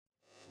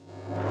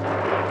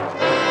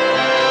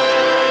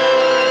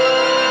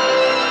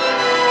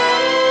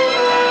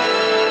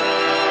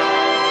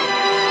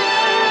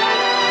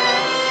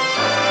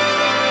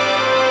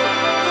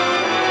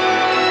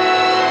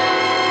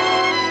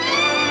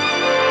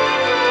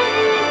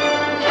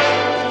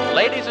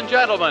ladies and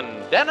gentlemen,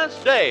 Dennis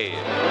Day.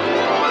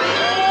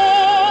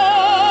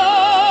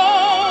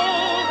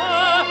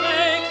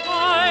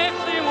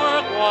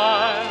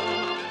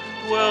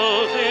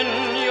 Dwells in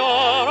your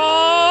eyes,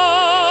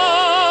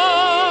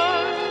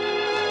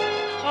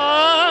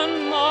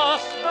 and the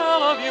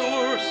spell of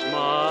your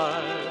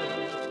smile.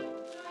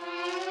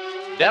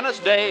 Dennis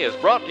Day is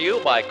brought to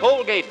you by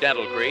Colgate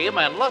Dental Cream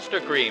and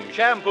Luster Cream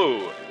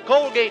Shampoo.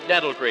 Colgate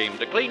Dental Cream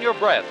to clean your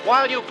breath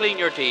while you clean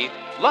your teeth.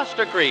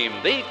 Luster Cream,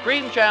 the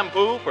cream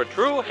shampoo for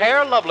true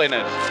hair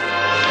loveliness.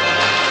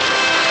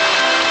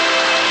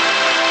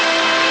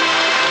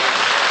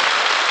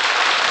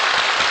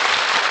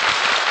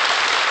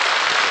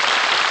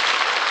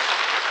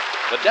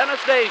 The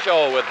Dennis Day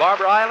Show with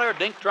Barbara Eiler,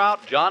 Dink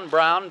Trout, John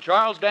Brown,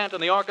 Charles Dant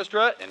and the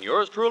orchestra, and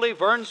yours truly,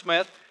 Vern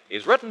Smith,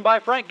 is written by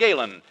Frank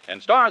Galen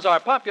and stars our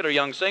popular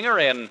young singer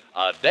in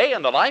A Day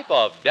in the Life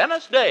of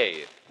Dennis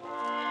Day.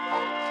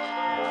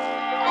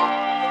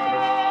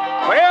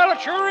 Well, it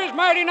sure is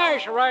mighty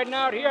nice riding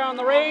out here on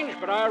the range,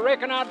 but I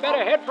reckon I'd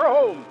better head for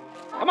home.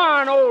 Come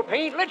on, old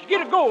Paint, let's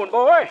get it going,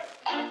 boy.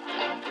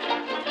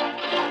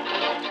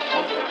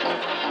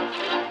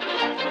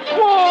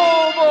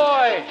 Whoa,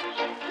 boy!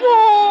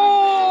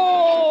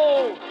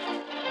 Whoa!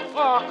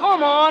 Oh,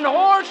 come on,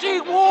 horsey,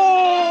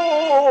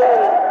 whoa!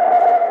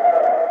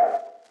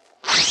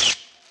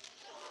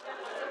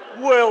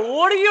 Well,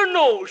 what do you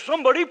know?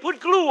 Somebody put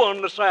glue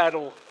on the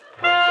saddle.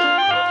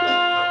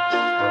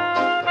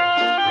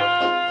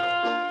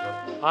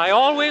 I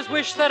always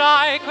wish that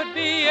I could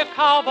be a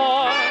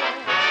cowboy,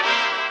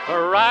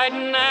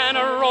 a-riding and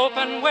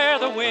a-roping where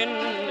the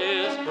wind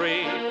is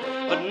free.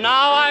 But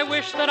now I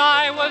wish that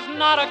I was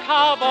not a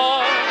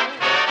cowboy,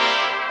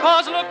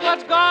 'cause look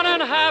what's gone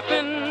and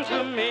happened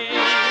to me.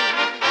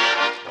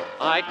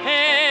 I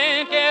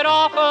can't get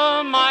off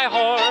of my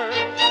horse.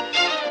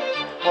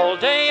 All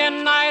day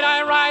and night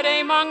I ride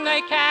among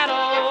the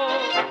cattle.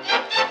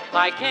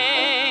 I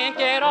can't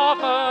get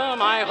off of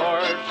my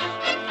horse,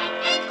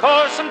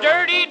 'cause some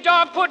dirty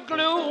dog put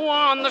glue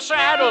on the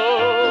saddle.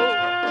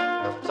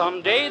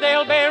 Someday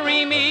they'll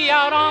bury me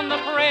out on the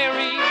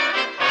prairie,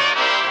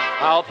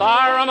 out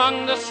there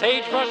among the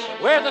sagebrush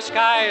where the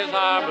skies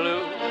are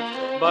blue.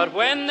 But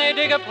when they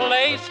dig a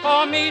place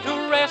for me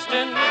to rest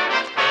in,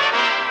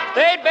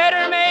 they'd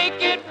better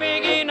make it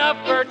big enough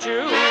for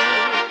two,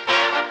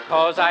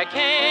 'cause I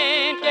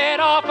can't get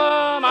off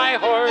of my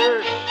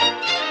horse.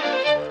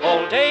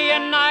 All day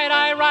and night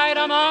I ride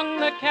among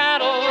the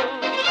cattle.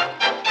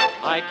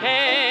 I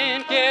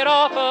can't get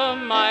off of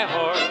my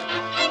horse,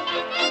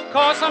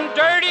 'cause some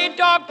dirty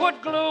dog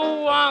put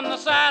glue on the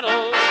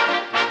saddle.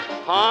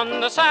 On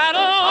the saddle,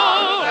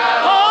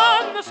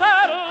 on the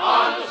saddle,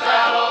 on the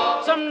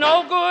saddle. Some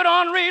no good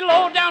ornery,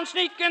 low down,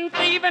 sneaking,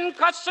 thieving,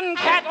 cussing,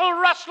 cattle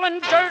rustling,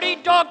 dirty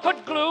dog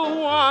put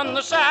glue on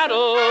the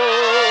saddle.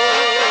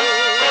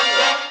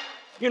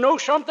 You know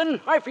something?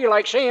 I feel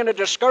like saying a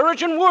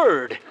discouraging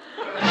word.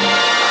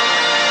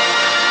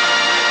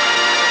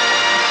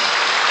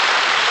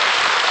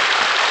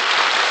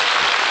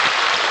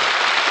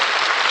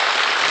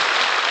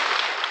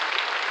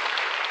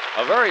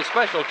 A very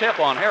special tip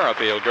on hair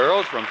appeal,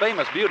 girls, from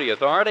famous beauty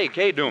authority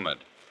Kay Dumit.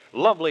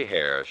 Lovely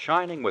hair,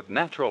 shining with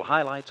natural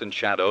highlights and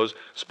shadows,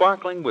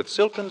 sparkling with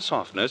silken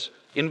softness,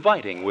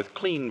 inviting with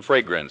clean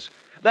fragrance.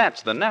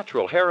 That's the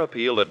natural hair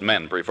appeal that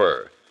men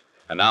prefer.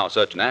 And now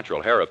such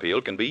natural hair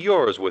appeal can be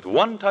yours with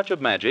one touch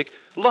of magic,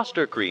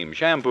 Luster Cream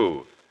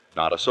Shampoo.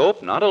 Not a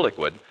soap, not a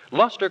liquid.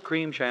 Luster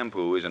Cream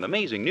Shampoo is an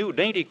amazing new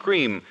dainty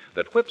cream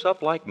that whips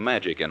up like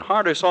magic in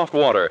hard or soft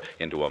water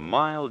into a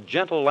mild,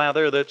 gentle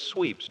lather that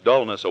sweeps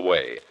dullness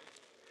away.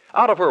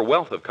 Out of her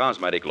wealth of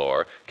cosmetic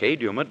lore, Kay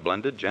Dumit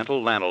blended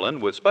gentle lanolin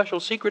with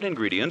special secret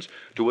ingredients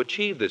to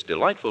achieve this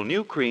delightful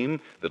new cream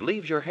that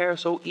leaves your hair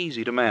so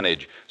easy to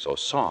manage, so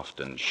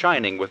soft and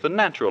shining with the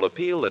natural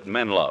appeal that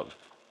men love.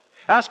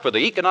 Ask for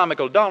the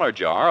economical dollar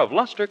jar of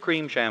Luster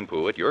Cream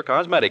Shampoo at your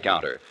cosmetic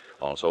counter.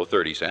 Also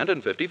 30-cent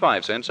and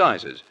 55-cent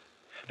sizes.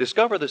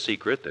 Discover the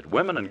secret that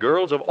women and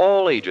girls of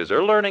all ages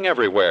are learning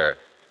everywhere.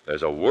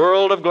 There's a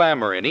world of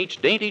glamour in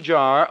each dainty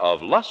jar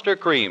of Luster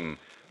Cream,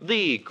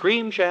 the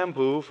cream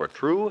shampoo for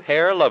true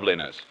hair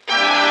loveliness.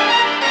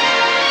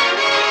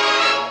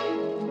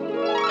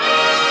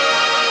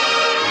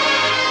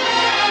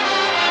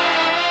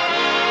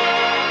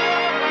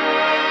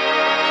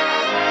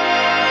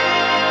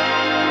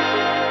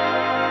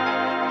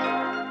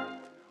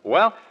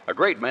 Well, a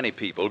great many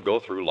people go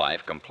through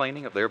life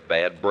complaining of their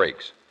bad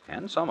breaks,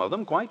 and some of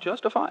them quite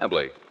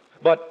justifiably.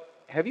 But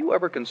have you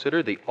ever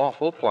considered the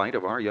awful plight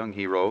of our young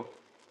hero?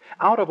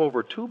 Out of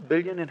over 2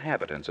 billion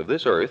inhabitants of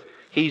this earth,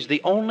 he's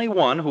the only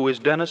one who is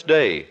Dennis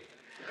Day.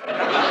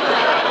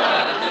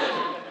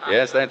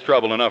 Yes, that's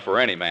trouble enough for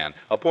any man,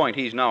 a point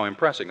he's now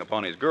impressing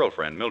upon his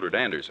girlfriend, Mildred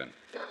Anderson.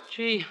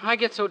 Gee, I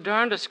get so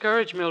darn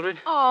discouraged, Mildred.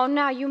 Oh,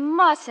 now you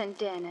mustn't,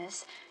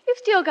 Dennis. You've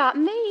still got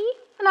me,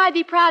 and I'd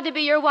be proud to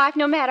be your wife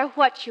no matter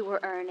what you were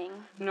earning.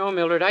 No,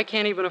 Mildred, I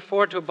can't even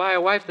afford to buy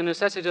a wife the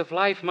necessities of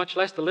life, much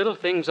less the little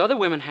things other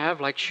women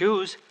have, like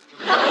shoes.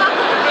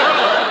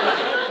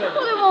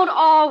 Well, they won't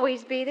all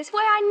always be this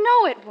way. I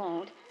know it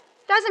won't.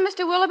 Doesn't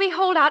Mr. Willoughby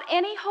hold out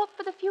any hope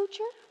for the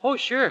future? Oh,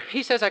 sure.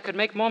 He says I could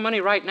make more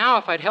money right now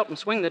if I'd help him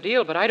swing the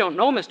deal, but I don't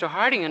know Mr.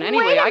 Harding, and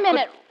anyway, Wait a I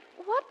minute.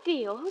 What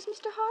deal? Who's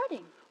Mr.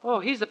 Harding? Oh,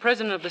 he's the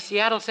president of the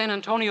Seattle, San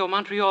Antonio,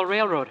 Montreal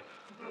Railroad.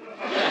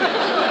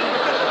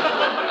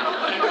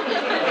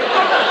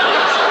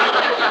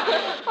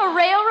 A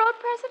railroad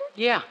president?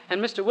 Yeah,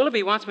 and Mr.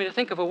 Willoughby wants me to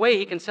think of a way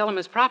he can sell him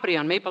his property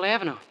on Maple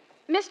Avenue.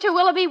 Mr.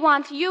 Willoughby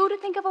wants you to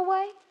think of a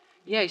way?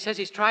 Yeah, he says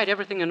he's tried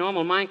everything a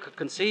normal mind could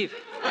conceive.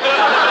 But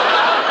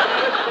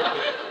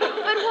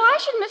why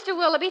should Mr.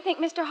 Willoughby think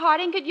Mr.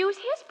 Harding could use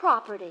his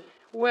property?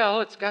 Well,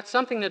 it's got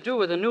something to do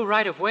with a new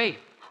right-of-way.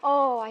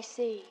 Oh, I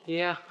see.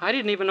 Yeah, I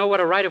didn't even know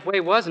what a right-of-way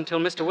was until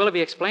Mr.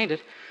 Willoughby explained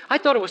it. I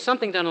thought it was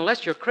something that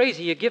unless you're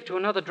crazy, you give to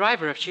another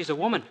driver if she's a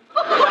woman.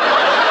 Well,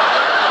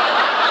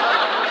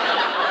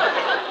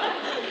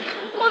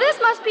 this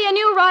must be a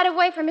new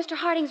right-of-way for Mr.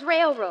 Harding's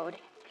railroad.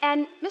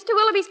 And Mr.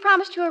 Willoughby's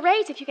promised you a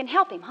raise if you can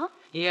help him, huh?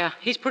 Yeah,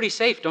 he's pretty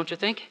safe, don't you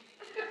think?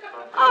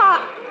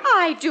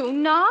 I do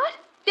not.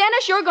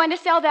 Dennis, you're going to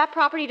sell that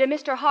property to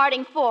Mr.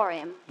 Harding for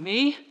him.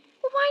 Me?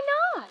 Well, why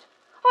not?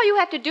 All you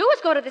have to do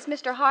is go to this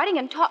Mr. Harding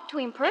and talk to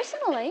him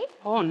personally.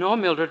 Oh, no,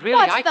 Mildred, really,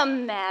 What's the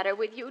matter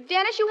with you,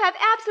 Dennis? You have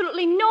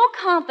absolutely no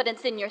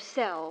confidence in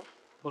yourself.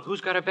 Well, who's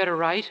got a better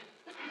right?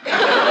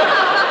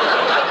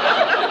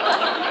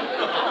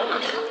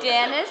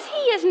 Dennis,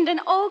 he isn't an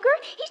ogre.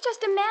 He's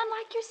just a man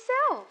like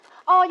yourself.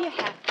 All you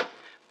have to...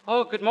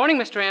 Oh, good morning,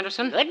 Mr.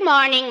 Anderson. Good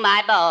morning,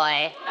 my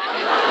boy.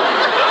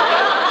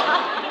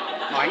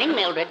 Morning,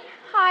 Mildred.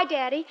 Hi,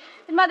 Daddy.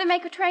 Did Mother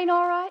make her train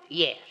all right?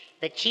 Yes,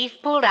 the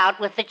chief pulled out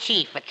with the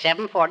chief at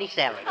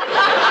 7:47.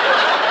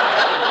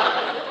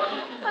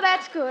 Well,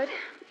 that's good.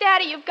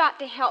 Daddy, you've got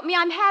to help me.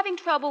 I'm having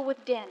trouble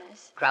with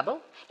Dennis.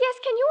 Trouble? Yes,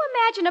 can you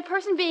imagine a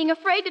person being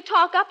afraid to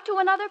talk up to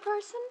another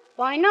person?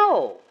 Why,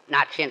 no.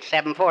 Not since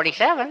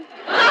 7:47.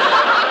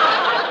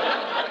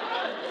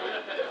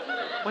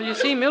 Well, you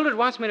see, Mildred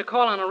wants me to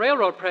call on a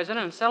railroad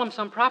president and sell him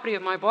some property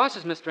of my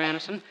boss's, Mr.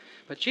 Anderson.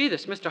 But, gee,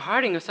 this Mr.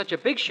 Harding is such a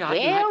big shot.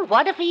 Well,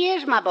 what if he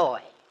is, my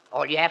boy?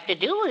 All you have to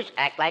do is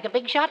act like a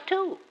big shot,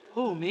 too.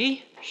 Who,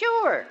 me?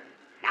 Sure.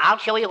 Now, I'll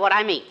show you what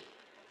I mean.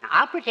 Now,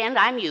 I'll pretend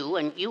I'm you,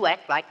 and you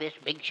act like this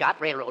big shot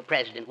railroad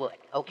president would,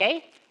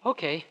 okay?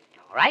 Okay.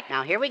 All right,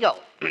 now here we go.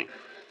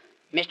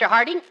 Mr.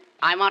 Harding,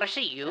 I want to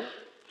see you.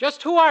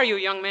 Just who are you,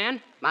 young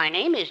man? My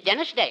name is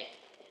Dennis Day.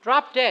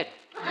 Drop dead.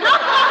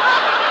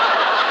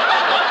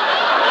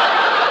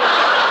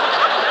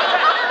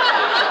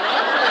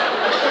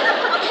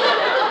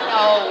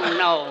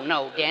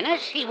 No,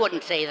 Dennis. He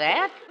wouldn't say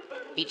that.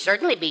 He'd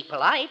certainly be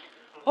polite.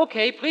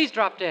 Okay, please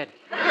drop dead.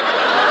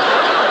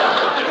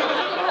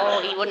 Oh,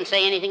 he wouldn't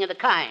say anything of the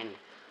kind.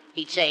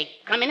 He'd say,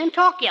 "Come in and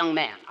talk, young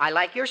man. I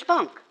like your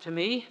spunk." To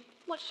me?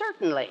 Well,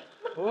 certainly.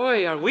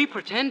 Boy, are we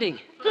pretending.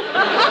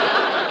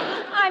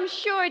 I'm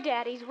sure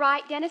Daddy's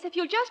right, Dennis, if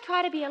you'll just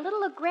try to be a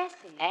little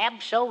aggressive.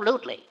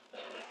 Absolutely.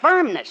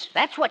 Firmness,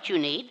 that's what you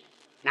need.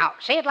 Now,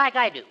 say it like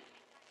I do.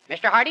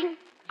 Mr. Harding,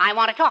 I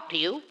want to talk to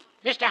you.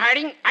 Mr.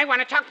 Harding, I want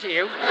to talk to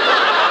you.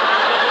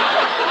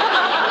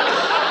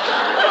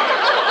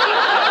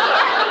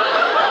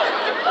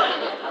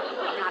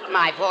 Not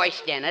my voice,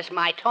 Dennis,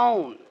 my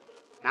tone.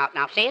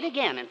 Now say it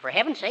again, and for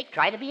heaven's sake,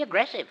 try to be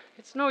aggressive.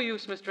 It's no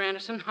use, Mr.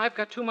 Anderson. I've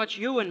got too much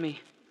you in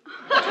me.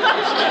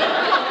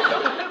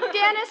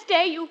 Dennis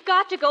Day, you've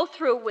got to go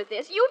through with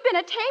this. You've been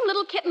a tame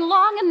little kitten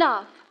long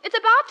enough. It's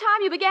about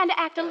time you began to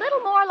act a little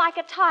more like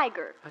a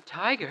tiger. A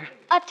tiger?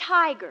 A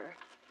tiger.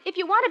 If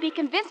you want to be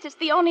convinced it's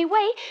the only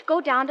way,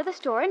 go down to the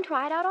store and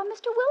try it out on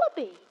Mr.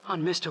 Willoughby.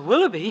 On Mr.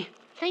 Willoughby?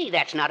 See,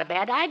 that's not a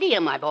bad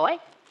idea, my boy.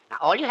 Now,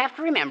 all you have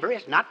to remember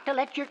is not to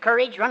let your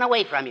courage run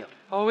away from you.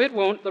 Oh, it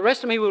won't. The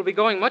rest of me will be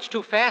going much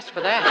too fast for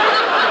that.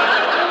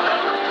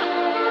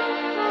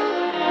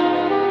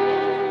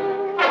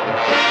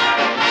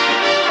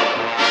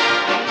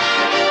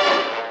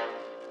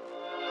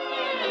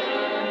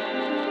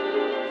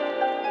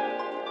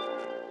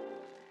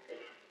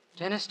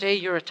 Dennis Day,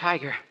 you're a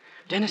tiger.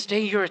 Dennis Day,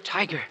 you're a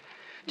tiger.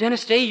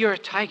 Dennis Day, you're a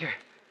tiger.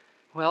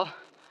 Well,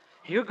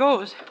 here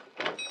goes.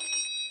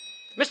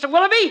 Mr.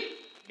 Willoughby?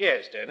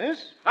 Yes,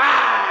 Dennis?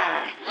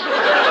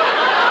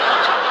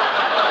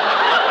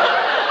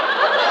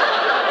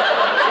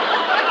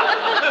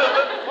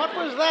 What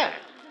was that?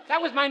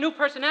 That was my new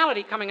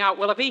personality coming out,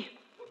 Willoughby.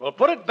 Well,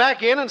 put it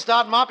back in and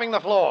start mopping the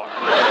floor.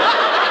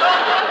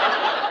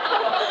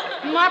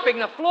 Mopping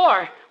the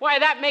floor? Why,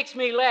 that makes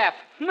me laugh.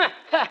 You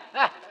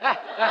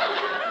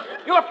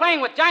were playing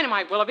with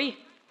dynamite, Willoughby.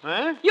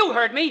 Huh? You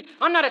heard me.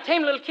 I'm not a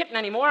tame little kitten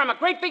anymore. I'm a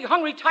great big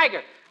hungry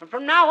tiger. And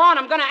from now on,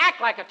 I'm going to act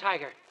like a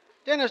tiger.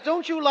 Dennis,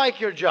 don't you like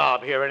your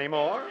job here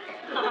anymore?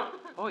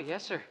 Oh,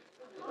 yes, sir.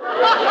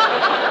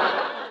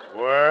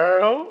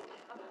 Well?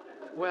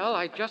 Well,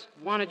 I just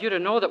wanted you to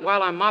know that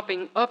while I'm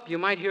mopping up, you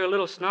might hear a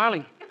little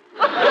snarling.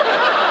 That's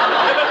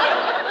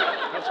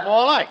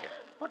more like it.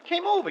 What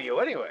came over you,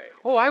 anyway?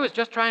 Oh, I was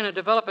just trying to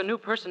develop a new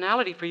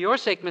personality for your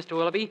sake, Mr.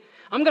 Willoughby.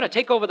 I'm going to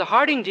take over the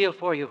Harding deal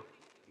for you.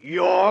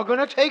 You're going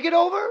to take it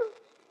over?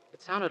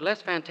 It sounded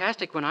less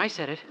fantastic when I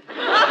said it.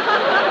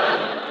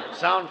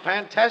 Sound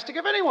fantastic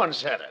if anyone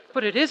said it.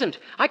 But it isn't.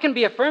 I can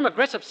be a firm,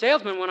 aggressive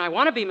salesman when I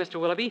want to be, Mr.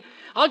 Willoughby.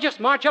 I'll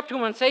just march up to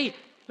him and say,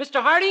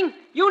 Mr. Harding,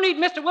 you need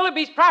Mr.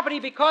 Willoughby's property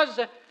because...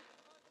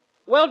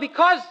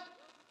 because...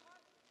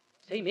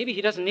 Say, maybe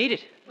he doesn't need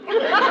it.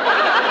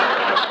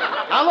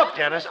 Now, look,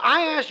 Dennis,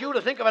 I asked you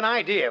to think of an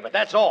idea, but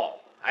that's all.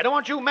 I don't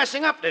want you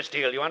messing up this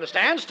deal, you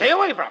understand? Stay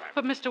away from it.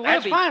 But, Mr.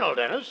 That's Willoughby... final,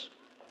 Dennis.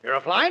 You're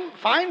a fine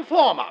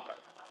floor mopper.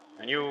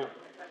 And you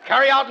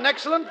carry out an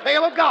excellent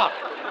pail of garbage.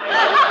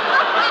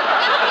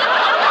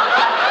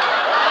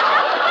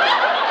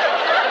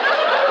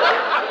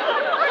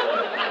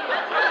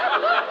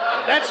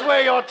 That's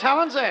where your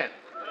talents end.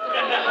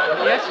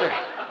 Yes, sir.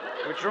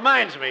 Which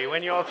reminds me,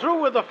 when you're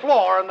through with the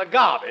floor and the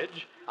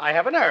garbage, I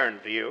have an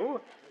errand for you.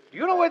 Do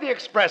you know where the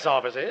express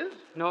office is?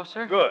 No,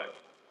 sir. Good.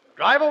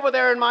 Drive over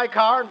there in my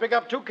car and pick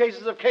up 2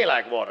 cases of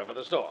Kalak water for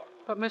the store.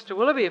 But, Mr.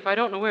 Willoughby, if I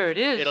don't know where it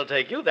is... It'll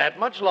take you that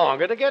much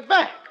longer to get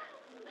back.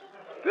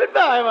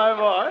 Goodbye, my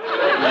boy.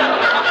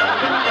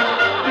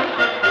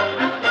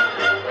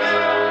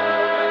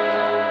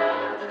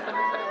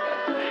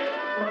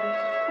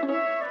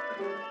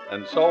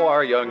 And so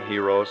our young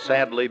hero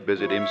sadly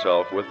busied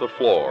himself with the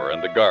floor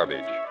and the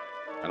garbage.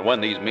 And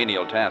when these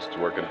menial tasks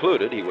were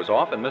concluded, he was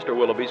off in Mr.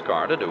 Willoughby's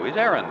car to do his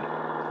errand.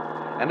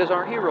 And as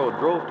our hero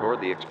drove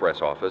toward the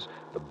express office,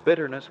 the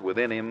bitterness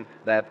within him,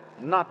 that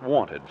not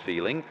wanted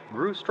feeling,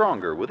 grew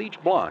stronger with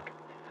each block.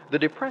 The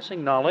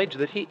depressing knowledge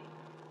that he...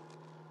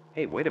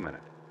 Hey, wait a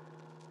minute.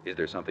 Is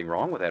there something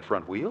wrong with that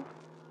front wheel?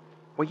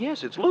 Well,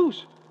 yes, it's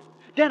loose.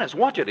 Dennis,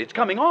 watch it. It's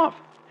coming off.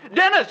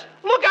 Dennis,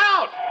 look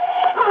out!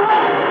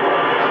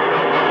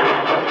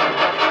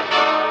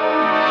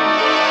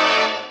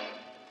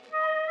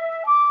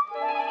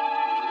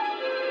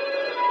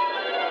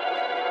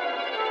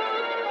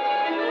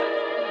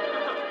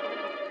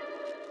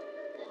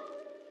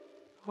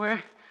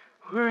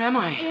 Where am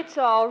I? It's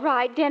all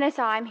right, Dennis.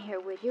 I'm here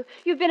with you.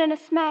 You've been in a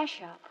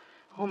smash-up.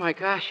 Oh, my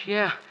gosh,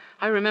 yeah.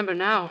 I remember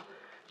now.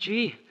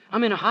 Gee,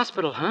 I'm in a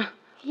hospital, huh?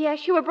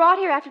 Yes, you were brought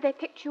here after they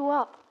picked you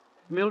up.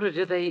 Mildred,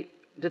 did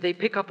they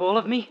pick up all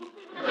of me?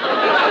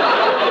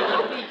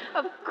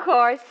 Of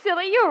course,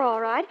 silly. You're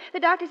all right.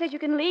 The doctor says you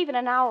can leave in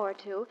an hour or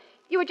two.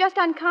 You were just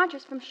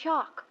unconscious from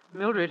shock.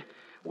 Mildred,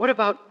 what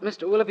about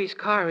Mr. Willoughby's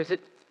car? Is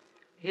it...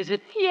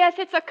 Yes,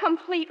 it's a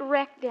complete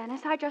wreck,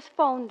 Dennis. I just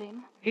phoned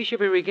him. He should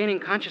be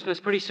regaining consciousness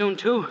pretty soon,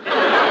 too.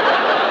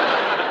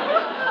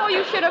 Oh,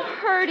 you should have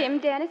heard him,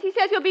 Dennis. He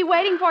says he'll be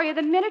waiting for you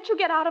the minute you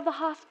get out of the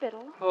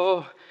hospital.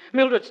 Oh,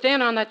 Mildred,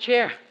 stand on that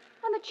chair.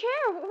 On the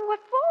chair? What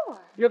for?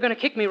 You're going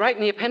to kick me right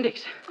in the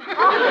appendix.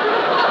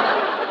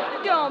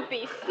 Don't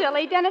be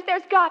silly, Dennis.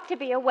 There's got to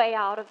be a way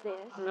out of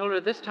this.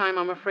 Mildred, this time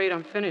I'm afraid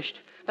I'm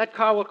finished. That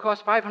car will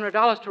cost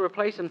 $500 to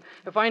replace, and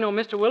if I know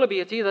Mr. Willoughby,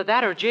 it's either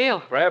that or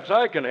jail. Perhaps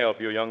I can help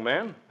you, young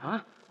man.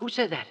 Huh? Who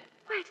said that?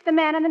 Why, it's the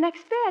man in the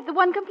next bed, the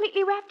one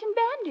completely wrapped in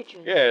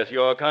bandages. Yes,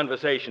 your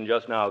conversation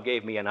just now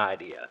gave me an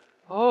idea.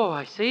 Oh,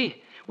 I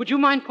see. Would you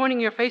mind pointing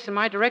your face in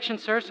my direction,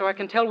 sir, so I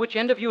can tell which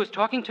end of you is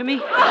talking to me?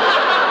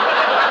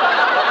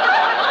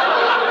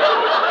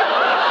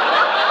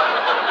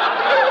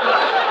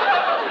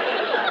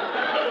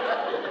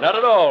 Not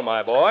at all,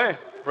 my boy.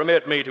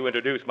 Permit me to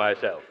introduce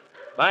myself.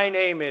 My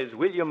name is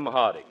William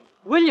Harding.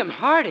 William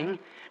Harding?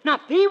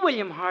 Not the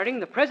William Harding,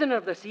 the president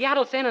of the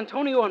Seattle, San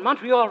Antonio, and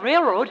Montreal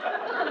Railroad.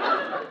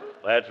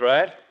 That's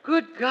right.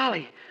 Good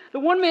golly. The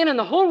one man in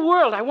the whole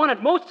world I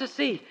wanted most to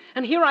see.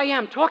 And here I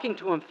am talking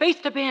to him, face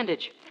to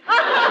bandage. Mr.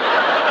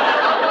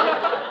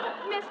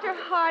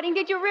 Harding,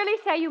 did you really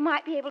say you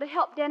might be able to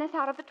help Dennis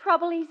out of the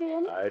trouble he's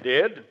in? I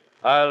did.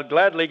 I'll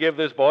gladly give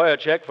this boy a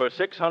check for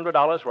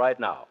 $600 right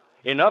now.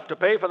 Enough to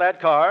pay for that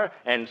car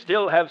and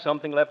still have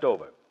something left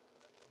over.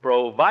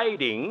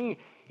 Providing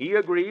he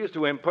agrees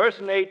to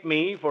impersonate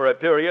me for a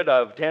period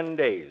of 10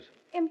 days.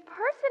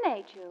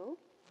 Impersonate you?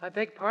 I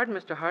beg pardon,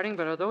 Mr. Harding,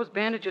 but are those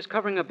bandages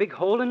covering a big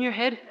hole in your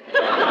head?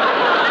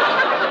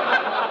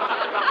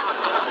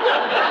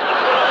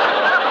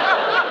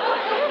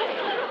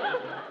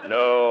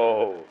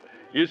 No.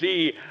 You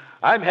see,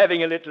 I'm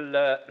having a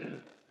little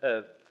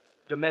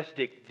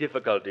domestic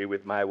difficulty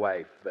with my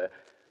wife.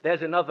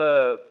 There's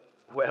another...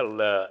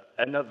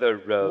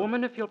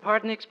 Woman, if you'll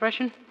pardon the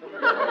expression?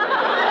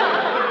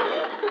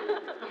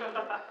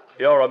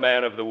 You're a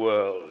man of the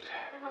world.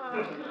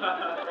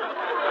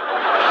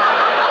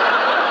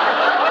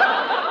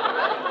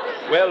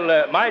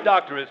 Well, my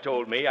doctor has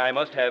told me I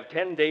must have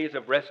 10 days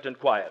of rest and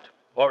quiet,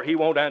 or he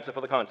won't answer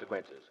for the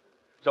consequences.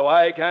 So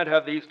I can't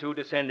have these two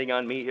descending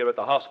on me here at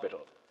the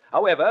hospital.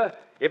 However,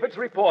 if it's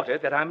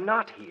reported that I'm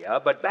not here,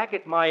 but back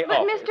at my But,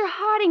 office... Mr.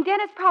 Harding,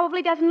 Dennis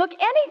probably doesn't look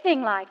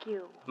anything like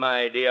you.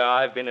 My dear,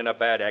 I've been in a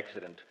bad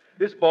accident.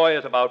 This boy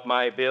is about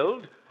my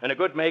build, and a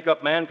good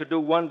make-up man could do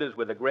wonders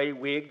with a gray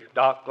wig,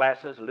 dark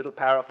glasses, a little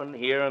paraffin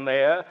here and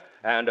there,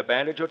 and a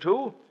bandage or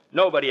two.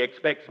 Nobody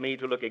expects me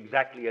to look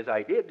exactly as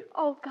I did.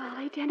 Oh,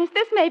 golly, Dennis,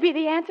 this may be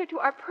the answer to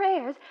our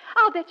prayers.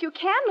 I'll bet you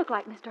can look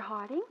like Mr.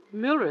 Harding.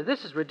 Mildred,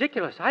 this is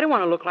ridiculous. I don't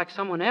want to look like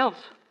someone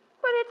else.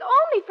 But it's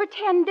only for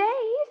 10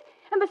 days.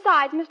 And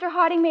besides, Mr.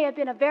 Harding may have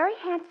been a very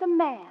handsome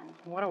man.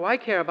 What do I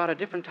care about a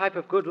different type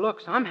of good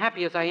looks? I'm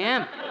happy as I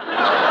am.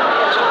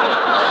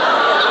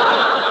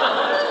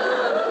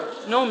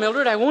 No,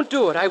 Mildred, I won't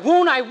do it. I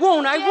won't.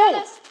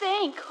 Just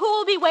think,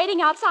 who'll be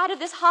waiting outside of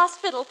this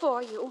hospital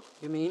for you?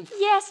 You mean?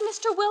 Yes,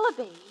 Mr.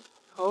 Willoughby.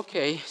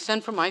 Okay,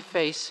 send for my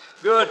face.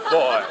 Good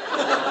boy.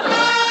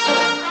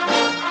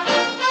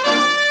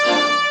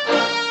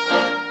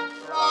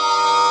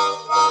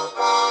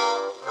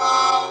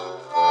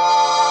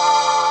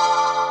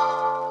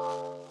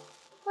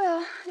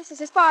 Well, this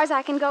is as far as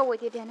I can go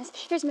with you, Dennis.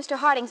 Here's Mr.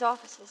 Harding's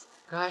offices.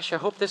 Gosh, I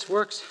hope this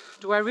works.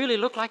 Do I really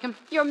look like him?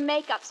 Your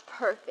makeup's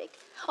perfect.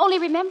 Only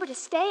remember to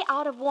stay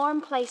out of warm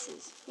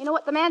places. You know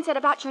what the man said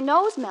about your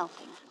nose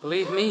melting?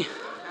 Believe me,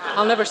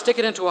 I'll never stick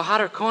it into a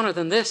hotter corner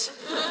than this.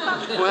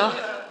 Well,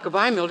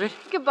 goodbye, Mildred.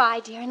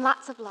 Goodbye, dear, and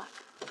lots of luck.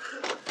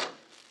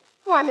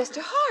 Why,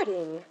 Mr.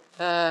 Harding.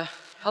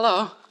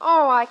 Hello.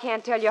 Oh, I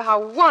can't tell you how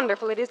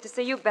wonderful it is to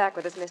see you back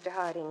with us, Mr.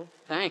 Harding.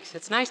 Thanks.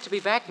 It's nice to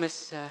be back,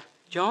 Miss,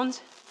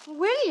 Jones.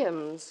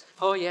 Williams.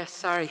 Oh, yes,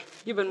 sorry.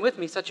 You've been with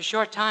me such a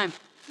short time.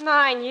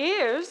 9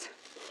 years.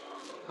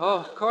 Oh,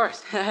 of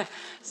course.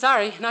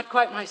 Sorry, not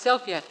quite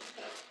myself yet.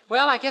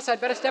 Well, I guess I'd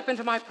better step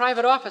into my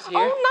private office here.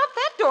 Oh, not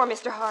that door,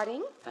 Mr.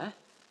 Harding. Huh?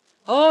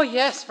 Oh,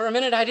 yes, for a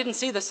minute I didn't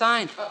see the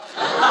sign.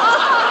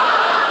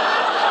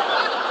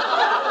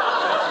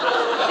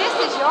 This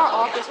is your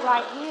office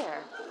right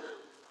here.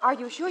 Are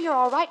you sure you're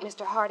all right,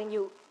 Mr. Harding?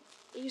 You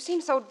seem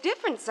so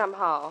different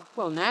somehow.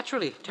 Well,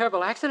 naturally.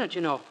 Terrible accident,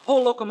 you know.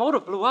 Whole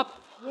locomotive blew up.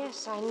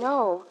 Yes, I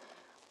know.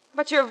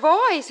 But your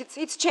voice,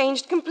 it's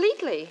changed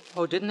completely.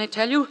 Oh, didn't they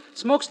tell you?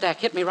 Smokestack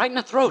hit me right in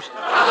the throat.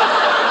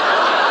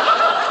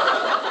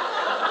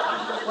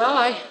 Well,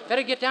 I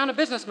better get down to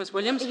business, Miss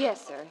Williams.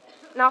 Yes, sir.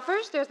 Now,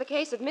 first, there's the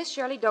case of Miss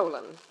Shirley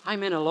Dolan.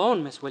 I'm in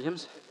alone, Miss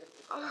Williams.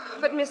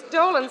 But Miss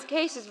Dolan's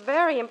case is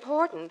very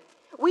important.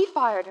 We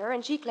fired her,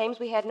 and she claims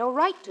we had no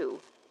right to.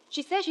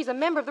 She says she's a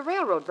member of the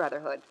Railroad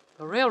Brotherhood.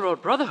 The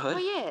Railroad Brotherhood? Oh,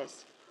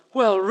 yes.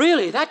 Well,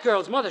 really, that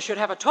girl's mother should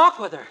have a talk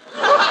with her.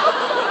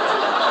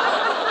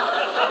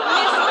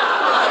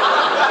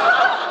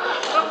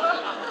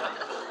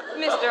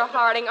 Mr.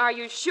 Harding, are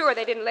you sure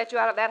they didn't let you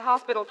out of that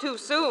hospital too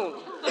soon?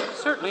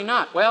 Certainly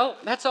not. Well,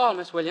 that's all,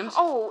 Miss Williams.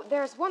 Oh,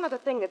 there's one other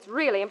thing that's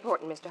really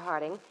important, Mr.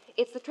 Harding.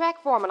 It's the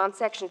track foreman on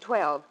Section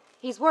 12.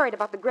 He's worried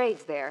about the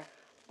grades there.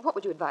 What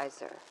would you advise,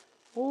 sir?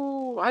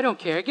 Oh, I don't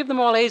care. Give them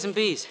all A's and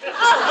B's.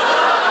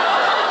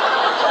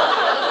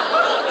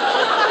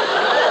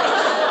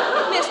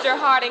 Mr.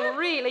 Harding,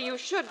 really, you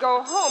should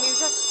go home. You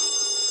just...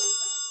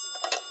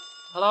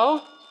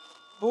 Hello?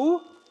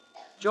 Who?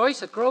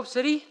 Joyce at Grove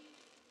City?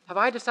 Have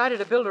I decided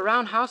to build a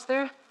round house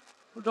there?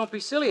 Well, don't be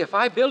silly. If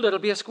I build it, it'll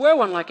be a square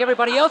one like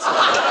everybody else's. All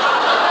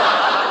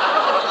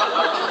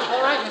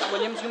right, Miss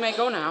Williams, you may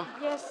go now.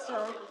 Yes,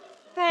 sir.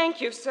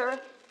 Thank you, sir.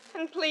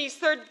 And please,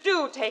 sir,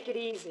 do take it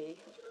easy.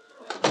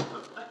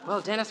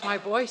 Well, Dennis, my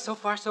boy, so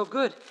far so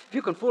good. If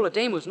you can fool a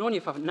dame who's known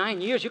you for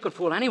 9 years, you can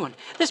fool anyone.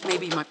 This may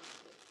be my...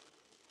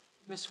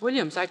 Miss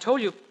Williams, I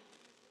told you...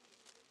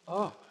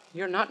 Oh,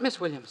 you're not Miss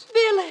Williams.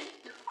 Billy!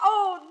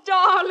 Oh,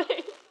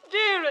 darling!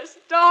 Dearest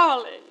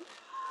darling!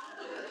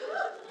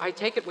 I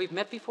take it we've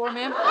met before,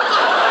 ma'am?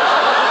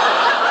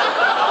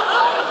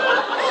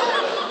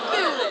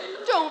 Billy,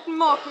 don't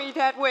mock me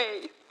that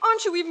way.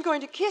 Aren't you even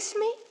going to kiss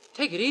me?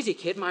 Take it easy,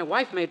 kid. My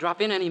wife may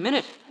drop in any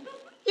minute.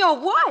 Your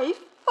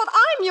wife? But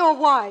I'm your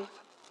wife.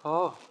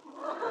 Oh.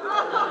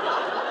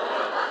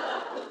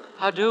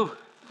 How do?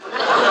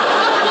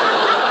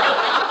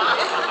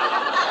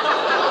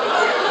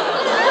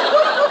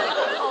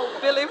 Oh,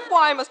 Billy,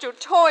 why must you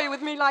toy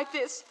with me like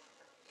this?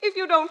 If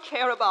you don't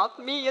care about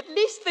me, at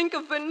least think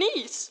of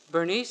Bernice.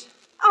 Bernice?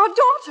 Our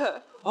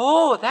daughter.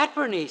 Oh, that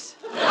Bernice.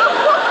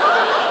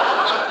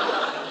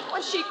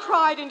 Well, she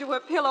cried into her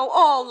pillow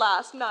all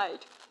last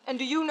night. And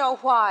do you know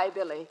why,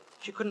 Billy?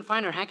 She couldn't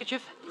find her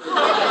handkerchief?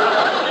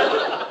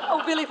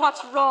 Oh, Billy,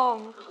 what's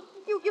wrong?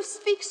 You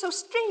speak so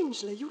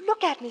strangely. You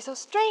look at me so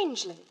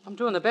strangely. I'm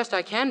doing the best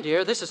I can,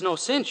 dear. This is no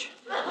cinch.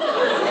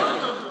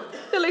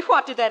 Billy,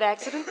 what did that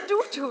accident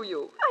do to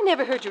you? I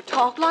never heard you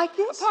talk like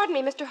this. Pardon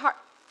me, Mr. Hart.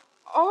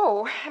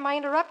 Oh, am I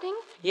interrupting?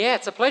 Yeah,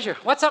 it's a pleasure.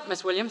 What's up,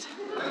 Miss Williams?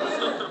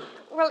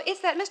 Well, it's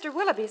that Mr.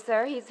 Willoughby,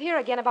 sir. He's here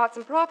again about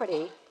some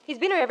property. He's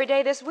been here every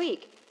day this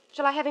week.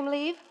 Shall I have him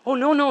leave? Oh,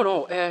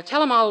 no.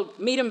 Tell him I'll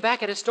meet him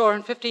back at his store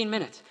in 15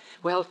 minutes.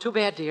 Well, too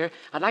bad, dear.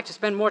 I'd like to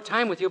spend more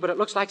time with you, but it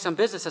looks like some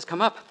business has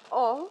come up.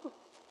 Oh,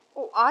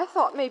 I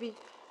thought maybe...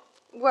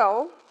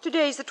 Well,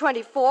 today's the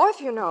 24th,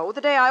 you know,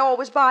 the day I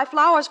always buy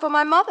flowers for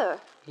my mother.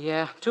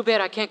 Yeah, too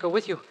bad I can't go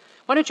with you.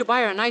 Why don't you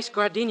buy her a nice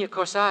gardenia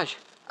corsage?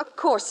 A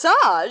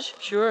corsage?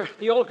 Sure,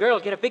 the old girl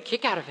will get a big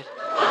kick out of it.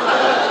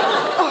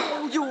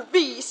 Oh, you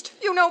beast.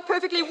 You know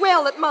perfectly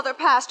well that Mother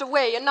passed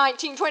away in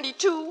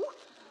 1922.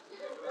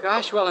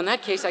 Gosh, well, in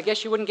that case, I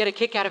guess you wouldn't get a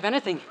kick out of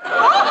anything.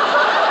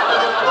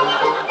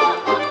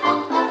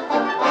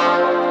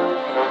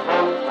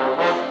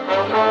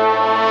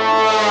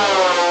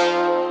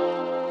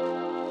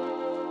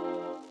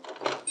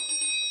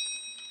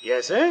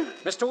 Yes, sir?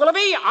 Mr.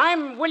 Willoughby,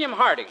 I'm William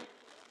Harding.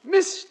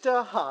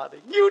 Mr.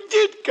 Harding, you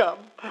did come.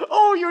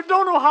 Oh, you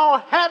don't know how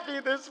happy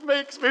this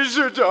makes me.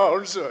 Sit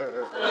down,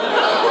 sir.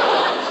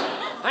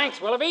 Thanks,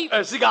 Willoughby.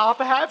 A cigar,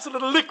 perhaps, a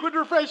little liquid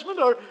refreshment,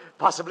 or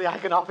possibly I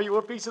can offer you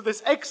a piece of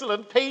this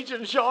excellent Page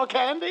and Shaw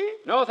candy.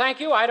 No, thank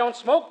you. I don't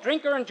smoke,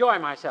 drink, or enjoy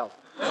myself.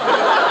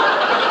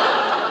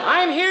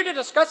 I'm here to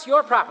discuss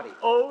your property.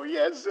 Oh,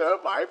 yes, sir,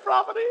 my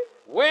property.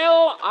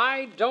 Well,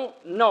 I don't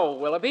know,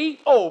 Willoughby.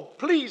 Oh,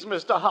 please,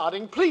 Mr.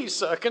 Harding, please,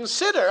 sir,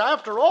 consider.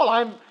 After all,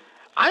 I'm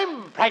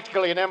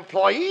practically an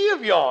employee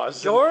of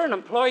yours. You're an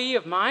employee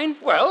of mine?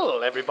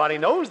 Well, everybody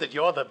knows that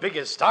you're the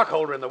biggest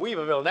stockholder in the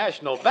Weaverville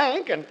National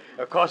Bank, and,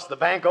 of course, the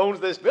bank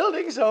owns this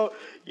building, so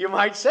you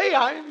might say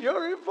I'm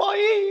your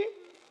employee.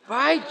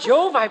 By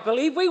Jove, I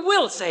believe we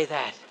will say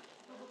that.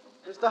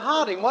 Mr.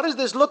 Harding, what is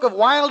this look of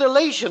wild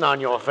elation on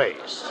your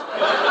face?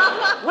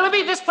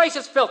 Willoughby, this place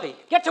is filthy.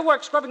 Get to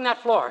work scrubbing that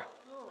floor.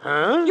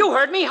 Huh? You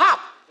heard me, hop.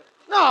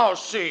 Now,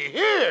 see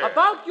here.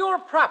 About your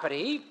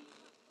property,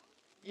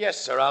 Yes,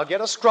 sir, I'll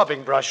get a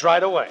scrubbing brush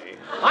right away.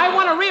 I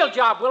want a real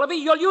job, Willoughby.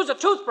 You'll use a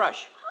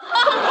toothbrush.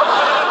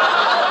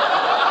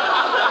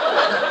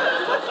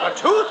 A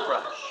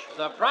toothbrush?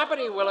 The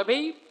property,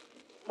 Willoughby.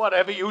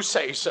 Whatever you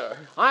say, sir.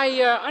 I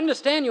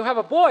understand you have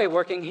a boy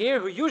working here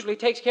who usually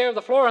takes care of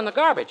the floor and the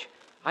garbage.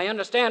 I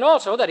understand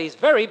also that he's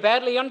very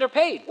badly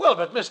underpaid. Well,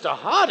 but Mr.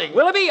 Harding...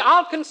 Willoughby,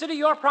 I'll consider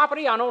your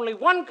property on only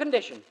one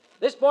condition.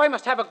 This boy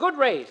must have a good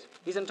raise.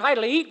 He's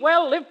entitled to eat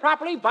well, live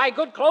properly, buy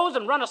good clothes,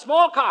 and run a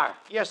small car.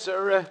 Yes,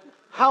 sir.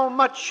 How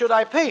much should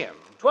I pay him?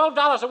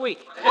 $12 a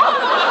week.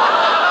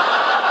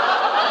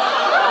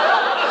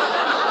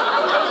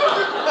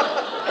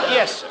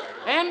 Yes, sir.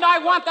 And I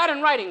want that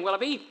in writing,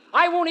 Willoughby.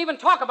 I won't even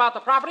talk about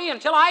the property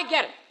until I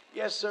get it.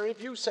 Yes, sir,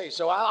 if you say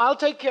so. I'll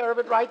take care of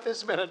it right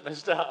this minute,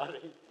 Mr.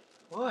 Harding.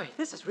 Boy,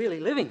 this is really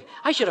living.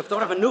 I should have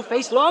thought of a new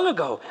face long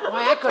ago.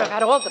 Why, I could have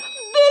had all the...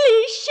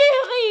 Billy,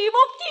 chérie,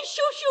 mon petit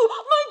chouchou,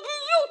 my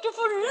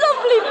beautiful,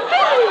 lovely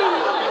Billy.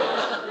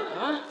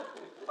 Huh?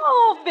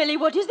 Oh, Billy,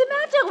 what is the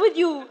matter with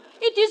you?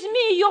 It is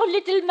me, your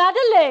little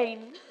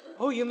Madeleine.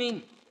 Oh, you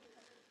mean...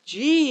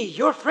 Gee,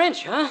 you're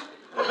French, huh?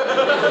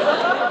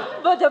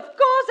 But of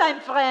course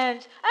I'm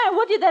French. And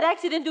what did that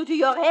accident do to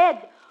your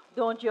head?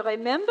 Don't you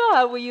remember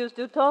how we used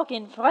to talk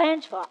in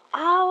French for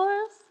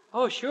hours?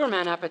 Oh, sure,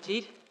 man,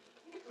 appetit.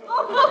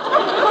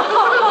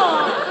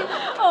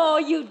 Oh,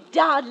 you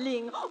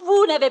darling.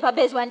 Vous n'avez pas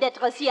besoin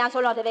d'être si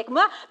insolente avec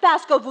moi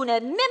parce que vous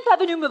n'êtes même pas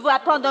venu me voir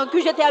pendant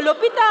que j'étais à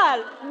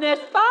l'hôpital,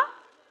 n'est-ce pas?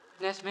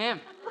 Yes, ma'am.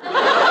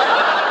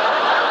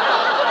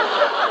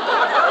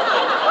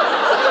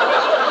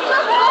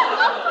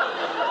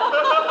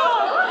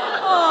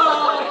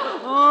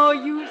 Oh,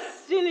 you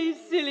silly,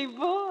 silly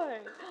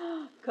boy.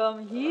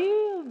 Come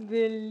here,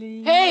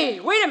 Billy. Hey,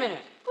 wait a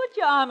minute. Put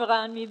your arm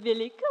around me,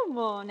 Billy. Come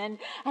on, and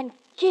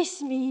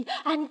kiss me,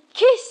 and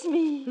kiss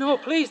me. No,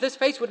 please, this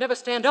face would never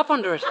stand up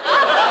under it. But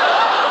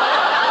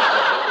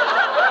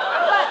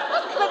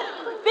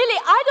Billy,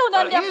 I don't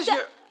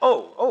understand.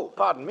 Oh,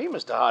 pardon me,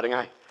 Mr. Harding.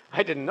 I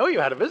didn't know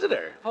you had a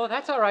visitor. Oh,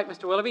 that's all right,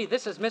 Mr. Willoughby.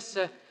 This is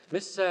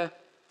a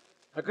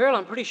girl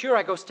I'm pretty sure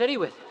I go steady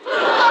with.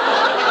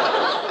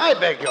 I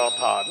beg your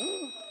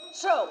pardon.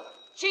 So,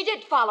 she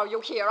did follow you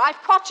here.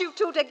 I've caught you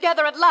two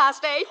together at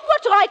last, eh?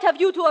 What right have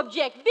you to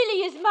object?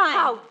 Billy is mine.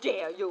 How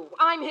dare you?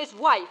 I'm his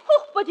wife.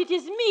 Oh, but it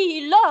is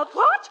me he loves.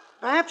 What?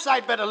 Perhaps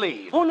I'd better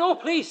leave. Oh, no,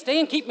 please, stay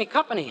and keep me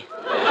company.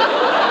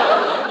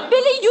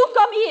 Billy, you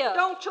come here.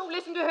 Don't you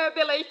listen to her,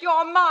 Billy.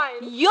 You're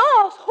mine.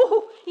 Yours?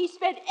 Oh, he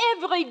spent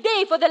every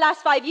day for the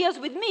last 5 years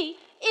with me.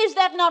 Is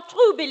that not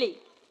true, Billy?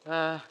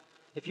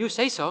 If you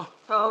say so.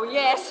 Oh,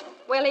 yes.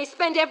 Well, he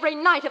spent every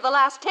night of the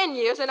last 10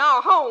 years in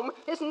our home.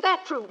 Isn't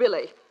that true,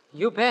 Billy?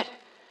 You bet.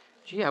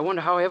 Gee, I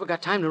wonder how I ever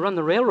got time to run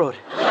the railroad.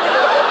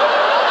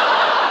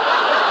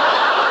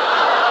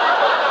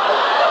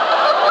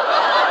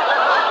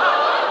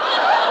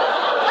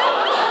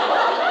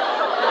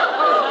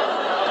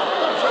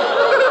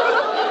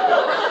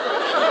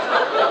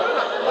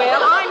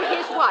 Well, I'm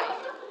his wife.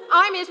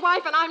 I'm his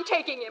wife, and I'm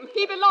taking him.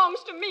 He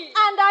belongs to me.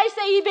 And I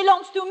say he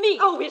belongs to me.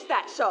 Oh, is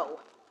that so?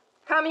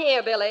 Come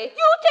here, Billy.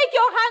 You take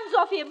your hands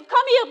off him.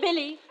 Come here,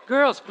 Billy.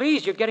 Girls,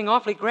 please, you're getting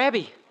awfully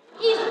grabby.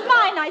 He's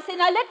mine, I say.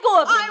 Now let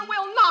go of him. I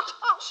will not.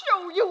 I'll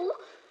show you.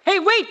 Hey,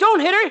 wait, don't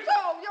hit her.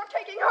 So, you're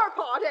taking her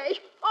part, eh?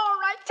 All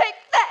right, take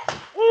that.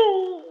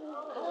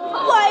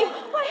 Why,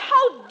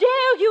 how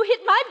dare you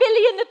hit my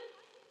Billy in the...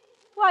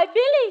 Why,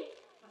 Billy,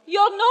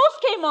 your nose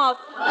came off.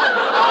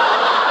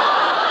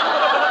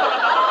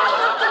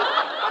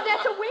 Oh,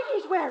 that's a wig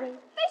he's wearing.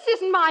 This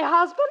isn't my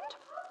husband.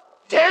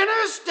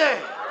 Dennis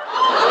Day!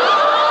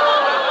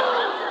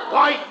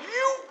 Why,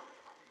 you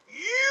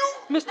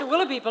Mr.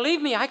 Willoughby,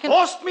 believe me, I can...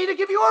 forced me to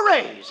give you a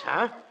raise,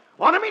 huh?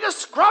 Wanted me to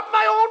scrub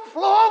my own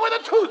floor with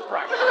a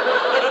toothbrush.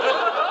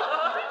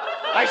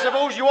 I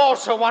suppose you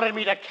also wanted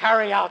me to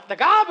carry out the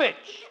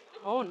garbage.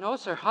 Oh, no,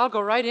 sir. I'll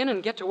go right in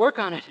and get to work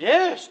on it.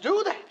 Yes,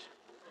 do that.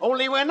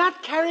 Only we're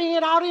not carrying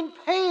it out in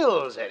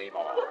pails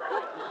anymore.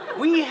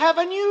 We have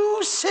a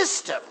new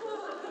system.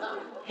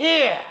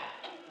 Here,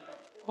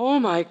 Oh,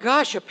 my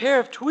gosh, a pair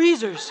of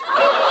tweezers.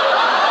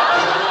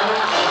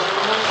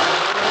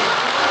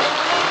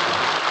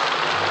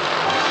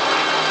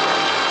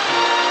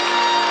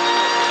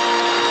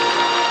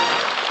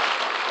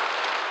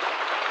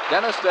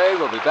 Dennis Day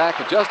will be back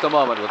in just a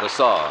moment with a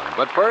song.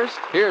 But first,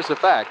 here's a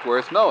fact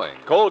worth knowing.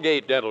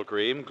 Colgate Dental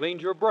Cream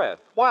cleans your breath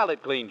while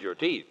it cleans your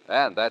teeth.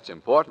 And that's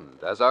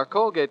important, as our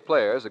Colgate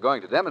players are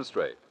going to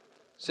demonstrate.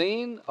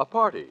 Scene, a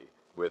party,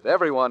 with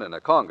everyone in a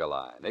conga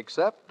line,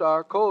 except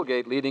our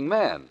Colgate leading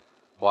man.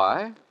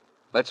 Why?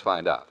 Let's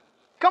find out.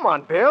 Come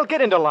on, Bill,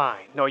 get into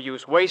line. No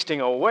use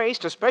wasting a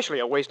waist, especially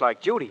a waist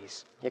like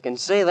Judy's. You can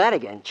say that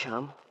again,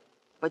 chum.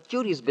 But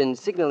Judy's been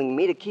signaling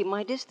me to keep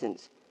my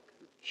distance.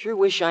 Sure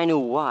wish I knew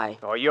why.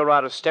 Oh, you're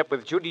out of step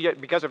with Judy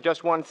because of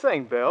just one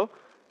thing, Bill.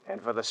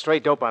 And for the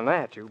straight dope on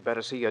that, you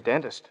better see your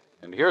dentist.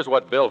 And here's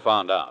what Bill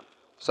found out.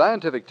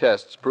 Scientific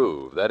tests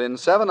prove that in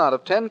 7 out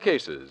of 10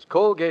 cases,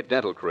 Colgate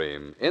Dental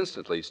Cream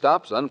instantly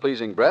stops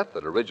unpleasing breath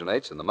that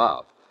originates in the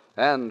mouth.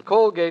 And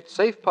Colgate's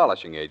safe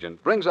polishing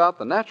agent brings out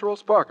the natural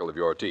sparkle of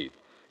your teeth,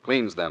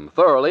 cleans them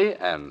thoroughly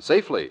and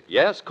safely.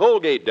 Yes,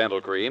 Colgate Dental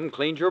Cream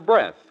cleans your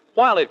breath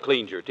while it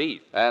cleans your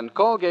teeth. And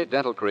Colgate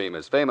Dental Cream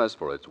is famous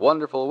for its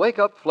wonderful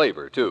wake-up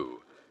flavor, too.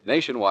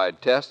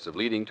 Nationwide tests of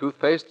leading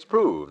toothpastes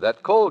prove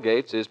that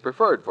Colgate's is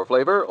preferred for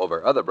flavor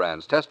over other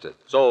brands tested.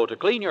 So to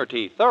clean your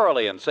teeth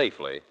thoroughly and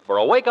safely, for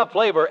a wake-up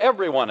flavor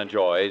everyone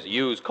enjoys,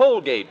 use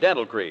Colgate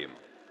Dental Cream.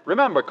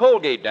 Remember,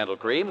 Colgate Dental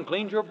Cream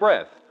cleans your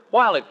breath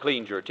while it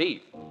cleans your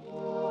teeth.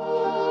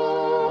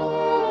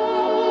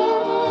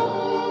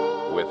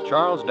 With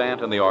Charles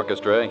Dant and the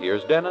orchestra,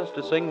 here's Dennis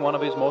to sing one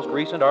of his most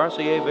recent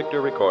RCA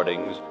Victor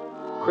recordings,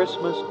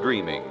 Christmas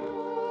Dreaming.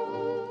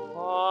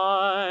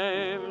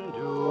 I'm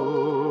doing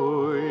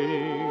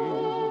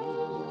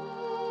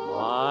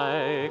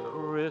my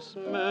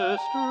Christmas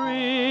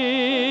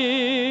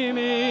dreaming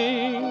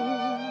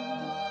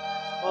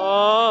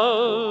a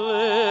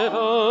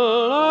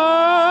little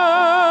early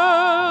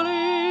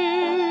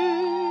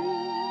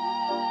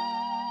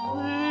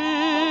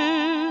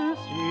this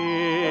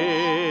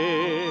year.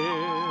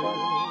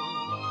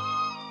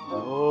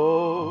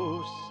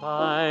 No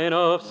sign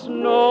of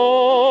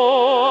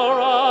snow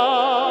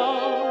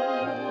around,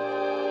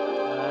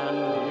 and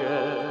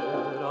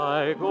yet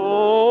I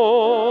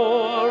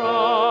go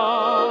around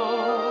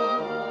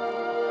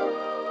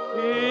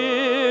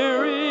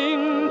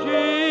hearing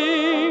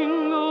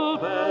jingle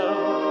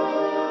bells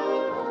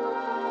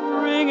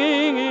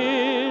ringing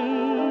in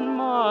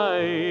my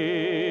ear.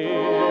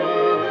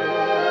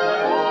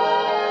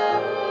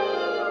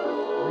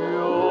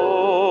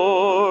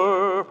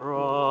 Your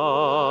promise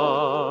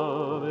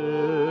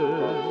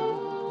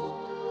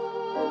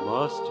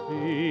must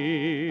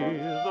be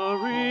the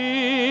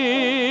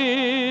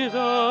reason,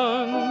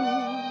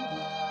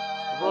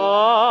 the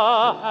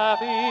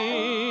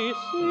happy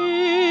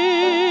season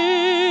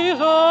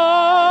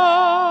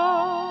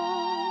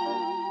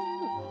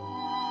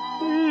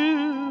is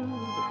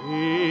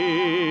here.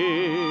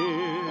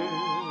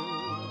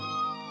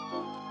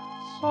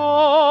 So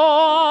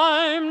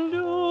I'm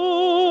doing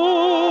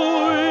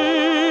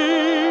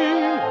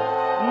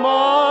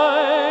my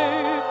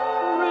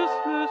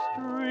Christmas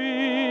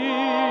dreaming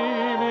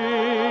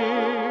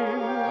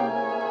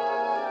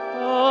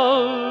a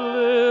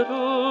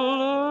little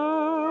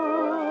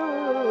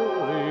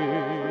early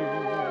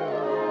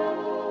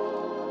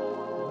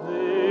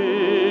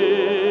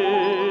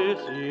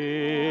this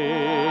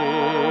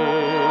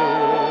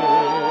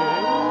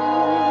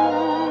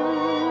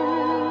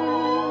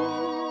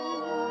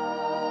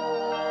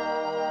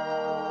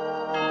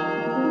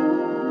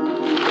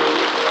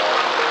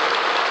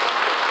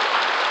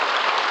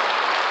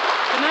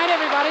Good night,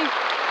 everybody.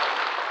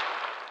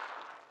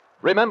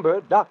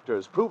 Remember,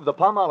 doctors prove the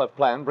Palmolive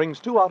plan brings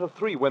 2 out of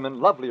 3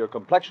 women lovelier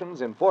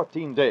complexions in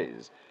 14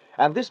 days.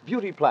 And this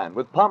beauty plan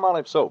with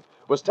Palmolive soap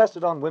was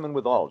tested on women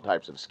with all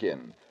types of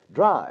skin.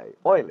 Dry,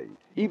 oily,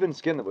 even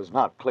skin that was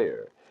not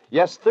clear.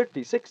 Yes,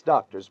 36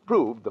 doctors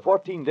proved the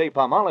 14-day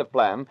Palmolive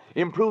plan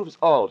improves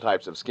all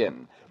types of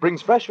skin,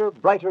 brings fresher,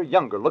 brighter,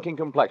 younger-looking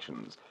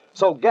complexions.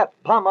 So get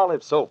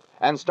Palmolive soap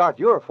and start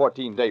your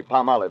 14-day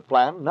Palmolive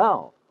plan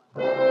now.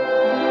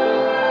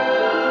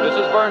 This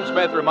is Vern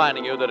Smith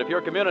reminding you that if your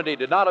community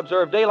did not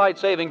observe daylight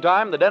saving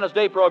time, the Dennis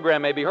Day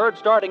program may be heard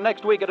starting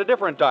next week at a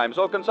different time,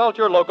 so consult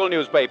your local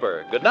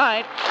newspaper. Good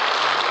night.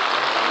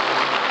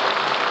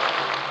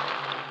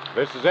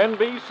 This is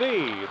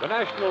NBC, the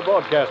National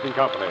Broadcasting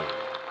Company.